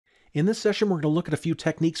In this session, we're going to look at a few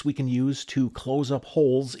techniques we can use to close up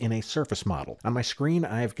holes in a surface model. On my screen,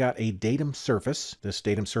 I've got a datum surface. This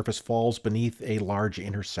datum surface falls beneath a large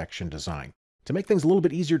intersection design. To make things a little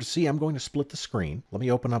bit easier to see, I'm going to split the screen. Let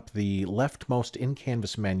me open up the leftmost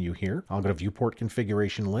in-canvas menu here. I'll go to Viewport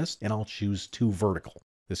Configuration List, and I'll choose 2 Vertical.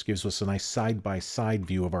 This gives us a nice side-by-side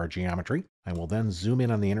view of our geometry. I will then zoom in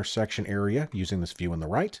on the intersection area using this view on the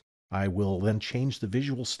right. I will then change the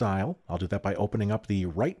visual style. I'll do that by opening up the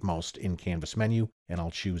rightmost in-canvas menu, and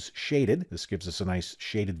I'll choose Shaded. This gives us a nice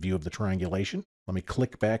shaded view of the triangulation. Let me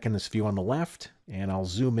click back in this view on the left, and I'll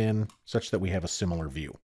zoom in such that we have a similar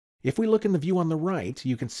view. If we look in the view on the right,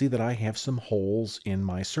 you can see that I have some holes in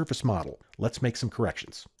my surface model. Let's make some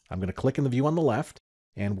corrections. I'm going to click in the view on the left,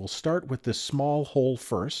 and we'll start with this small hole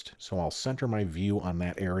first. So I'll center my view on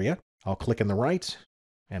that area. I'll click in the right,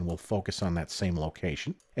 and we'll focus on that same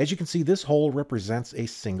location. As you can see, this hole represents a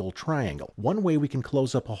single triangle. One way we can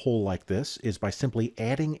close up a hole like this is by simply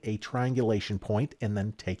adding a triangulation point and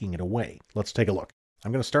then taking it away. Let's take a look.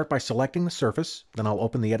 I'm going to start by selecting the surface, then I'll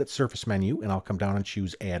open the Edit Surface menu, and I'll come down and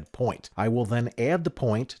choose Add Point. I will then add the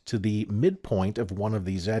point to the midpoint of one of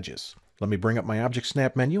these edges. Let me bring up my Object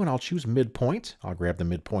Snap menu, and I'll choose Midpoint. I'll grab the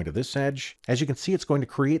midpoint of this edge. As you can see, it's going to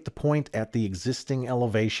create the point at the existing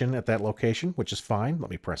elevation at that location, which is fine.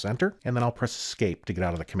 Let me press Enter, and then I'll press Escape to get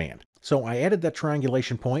out of the command. So I added that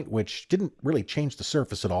triangulation point, which didn't really change the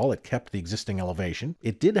surface at all. It kept the existing elevation.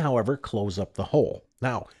 It did, however, close up the hole.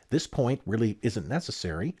 Now, this point really isn't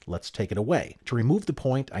necessary. Let's take it away. To remove the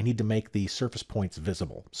point, I need to make the surface points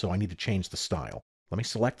visible, so I need to change the style. Let me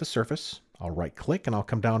select the surface. I'll right-click, and I'll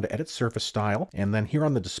come down to Edit Surface Style, and then here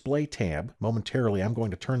on the Display tab, momentarily I'm going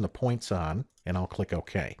to turn the points on, and I'll click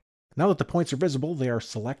OK. Now that the points are visible, they are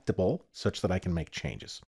selectable, such that I can make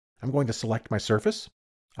changes. I'm going to select my surface.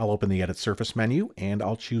 I'll open the Edit Surface menu, and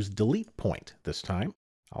I'll choose Delete Point this time.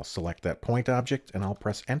 I'll select that point object, and I'll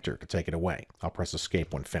press Enter to take it away. I'll press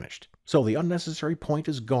Escape when finished. So the unnecessary point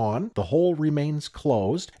is gone. The hole remains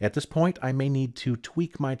closed. At this point, I may need to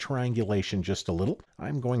tweak my triangulation just a little.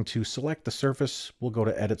 I'm going to select the surface. We'll go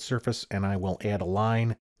to Edit Surface, and I will add a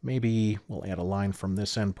line. Maybe we'll add a line from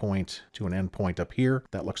this endpoint to an endpoint up here.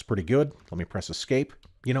 That looks pretty good. Let me press Escape.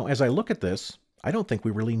 You know, as I look at this, I don't think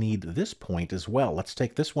we really need this point as well. Let's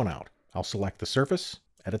take this one out. I'll select the surface,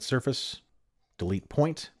 Edit Surface, Delete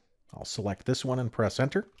Point. I'll select this one and press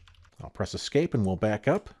Enter. I'll press Escape and we'll back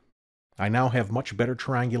up. I now have much better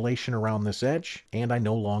triangulation around this edge, and I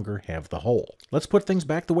no longer have the hole. Let's put things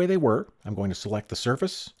back the way they were. I'm going to select the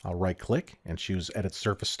surface. I'll right-click and choose Edit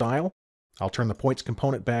Surface Style. I'll turn the points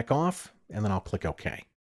component back off, and then I'll click OK.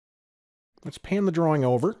 Let's pan the drawing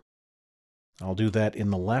over. I'll do that in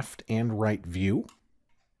the left and right view.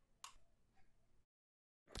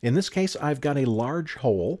 In this case, I've got a large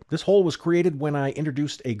hole. This hole was created when I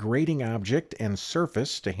introduced a grading object and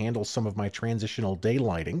surface to handle some of my transitional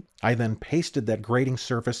daylighting. I then pasted that grading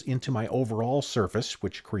surface into my overall surface,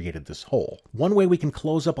 which created this hole. One way we can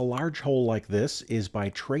close up a large hole like this is by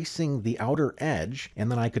tracing the outer edge, and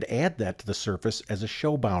then I could add that to the surface as a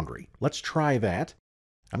show boundary. Let's try that.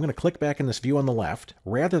 I'm going to click back in this view on the left.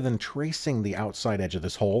 Rather than tracing the outside edge of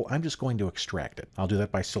this hole, I'm just going to extract it. I'll do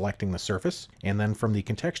that by selecting the surface, and then from the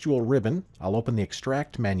contextual ribbon, I'll open the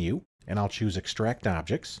Extract menu, and I'll choose Extract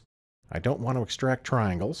Objects. I don't want to extract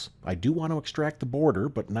triangles. I do want to extract the border,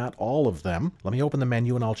 but not all of them. Let me open the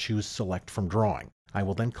menu, and I'll choose Select from Drawing. I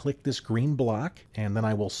will then click this green block, and then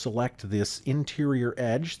I will select this interior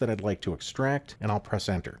edge that I'd like to extract, and I'll press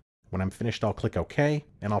Enter. When I'm finished, I'll click OK,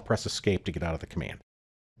 and I'll press Escape to get out of the command.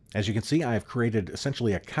 As you can see, I've created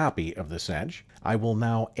essentially a copy of this edge. I will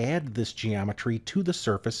now add this geometry to the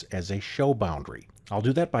surface as a show boundary. I'll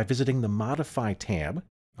do that by visiting the Modify tab.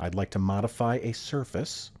 I'd like to modify a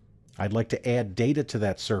surface. I'd like to add data to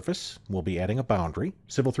that surface. We'll be adding a boundary.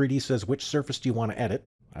 Civil 3D says, which surface do you want to edit?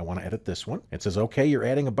 I want to edit this one. It says, okay, you're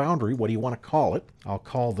adding a boundary. What do you want to call it? I'll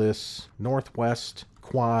call this Northwest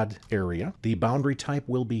Quad Area. The boundary type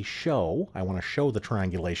will be Show. I want to show the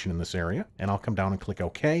triangulation in this area. And I'll come down and click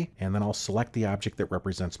OK. And then I'll select the object that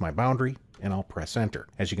represents my boundary, and I'll press Enter.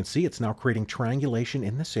 As you can see, it's now creating triangulation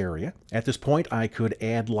in this area. At this point, I could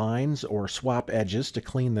add lines or swap edges to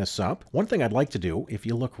clean this up. One thing I'd like to do, if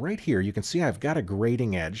you look right here, you can see I've got a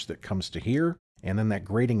grading edge that comes to here, and then that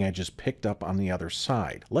grading edge is picked up on the other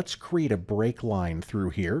side. Let's create a break line through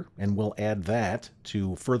here, and we'll add that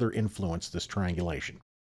to further influence this triangulation.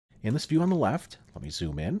 In this view on the left, let me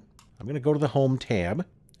zoom in. I'm going to go to the Home tab,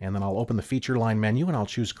 and then I'll open the Feature Line menu, and I'll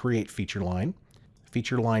choose Create Feature Line.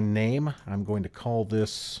 Feature line name, I'm going to call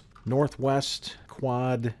this Northwest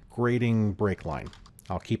Quad Grading Break Line.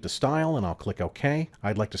 I'll keep the style and I'll click OK.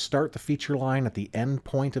 I'd like to start the feature line at the end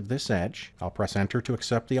point of this edge. I'll press Enter to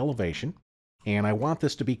accept the elevation. And I want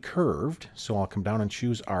this to be curved, so I'll come down and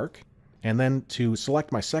choose Arc. And then to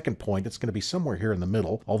select my second point, it's going to be somewhere here in the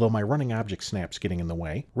middle, although my running object snap's getting in the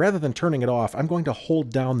way. Rather than turning it off, I'm going to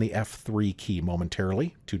hold down the F3 key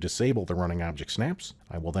momentarily to disable the running object snaps.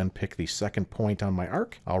 I will then pick the second point on my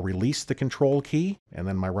arc. I'll release the Control key, and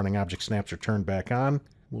then my running object snaps are turned back on.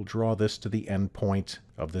 We'll draw this to the end point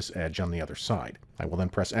of this edge on the other side. I will then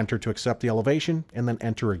press Enter to accept the elevation, and then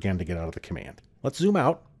Enter again to get out of the command. Let's zoom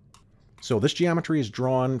out. So this geometry is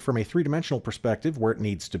drawn from a three-dimensional perspective where it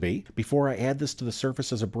needs to be. Before I add this to the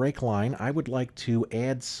surface as a break line, I would like to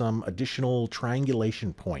add some additional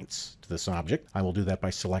triangulation points to this object. I will do that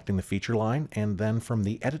by selecting the feature line, and then from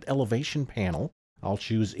the Edit Elevation panel, I'll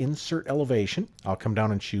choose Insert Elevation. I'll come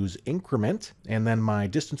down and choose Increment, and then my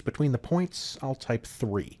distance between the points, I'll type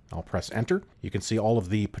 3. I'll press Enter. You can see all of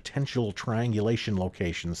the potential triangulation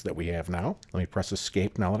locations that we have now. Let me press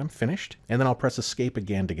Escape now that I'm finished, and then I'll press Escape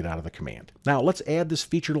again to get out of the command. Now let's add this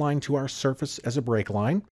feature line to our surface as a break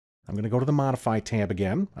line. I'm going to go to the Modify tab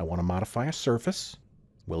again. I want to modify a surface.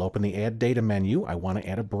 We'll open the Add Data menu. I want to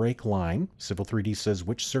add a break line. Civil 3D says,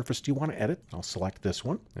 which surface do you want to edit? I'll select this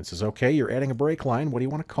one. It says, okay, you're adding a break line. What do you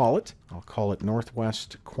want to call it? I'll call it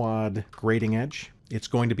Northwest Quad Grading Edge. It's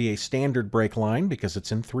going to be a standard break line because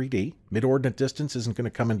it's in 3D. Mid-ordinate distance isn't going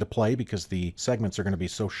to come into play because the segments are going to be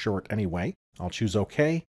so short anyway. I'll choose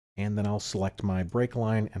OK, and then I'll select my break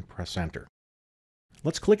line and press Enter.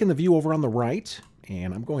 Let's click in the view over on the right,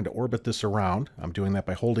 and I'm going to orbit this around. I'm doing that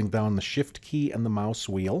by holding down the Shift key and the mouse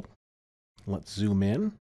wheel. Let's zoom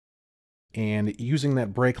in. And using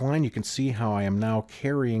that break line, you can see how I am now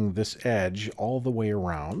carrying this edge all the way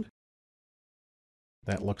around.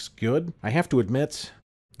 That looks good. I have to admit,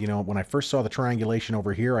 you know, when I first saw the triangulation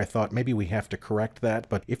over here, I thought maybe we have to correct that.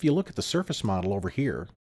 But if you look at the surface model over here,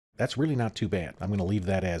 that's really not too bad. I'm going to leave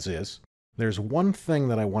that as is. There's one thing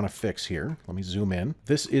that I want to fix here. Let me zoom in.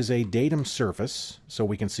 This is a datum surface, so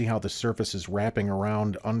we can see how the surface is wrapping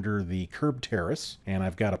around under the curb terrace, and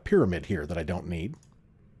I've got a pyramid here that I don't need.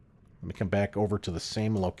 Let me come back over to the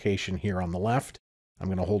same location here on the left. I'm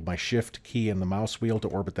going to hold my Shift key and the mouse wheel to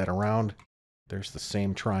orbit that around. There's the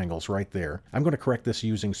same triangles right there. I'm going to correct this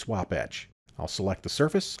using Swap Edge. I'll select the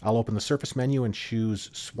surface. I'll open the surface menu and choose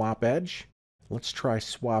Swap Edge. Let's try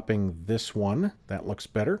swapping this one. That looks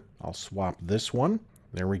better. I'll swap this one.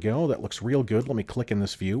 There we go. That looks real good. Let me click in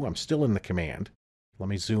this view. I'm still in the command. Let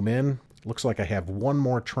me zoom in. Looks like I have one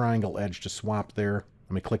more triangle edge to swap there.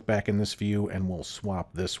 Let me click back in this view and we'll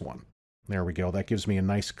swap this one. There we go. That gives me a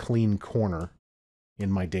nice clean corner in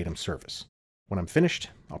my datum surface. When I'm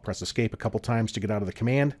finished, I'll press Escape a couple times to get out of the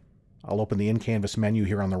command. I'll open the In-Canvas menu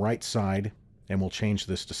here on the right side, and we'll change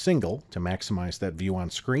this to Single to maximize that view on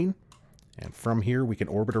screen. And from here, we can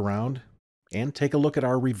orbit around and take a look at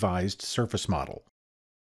our revised surface model.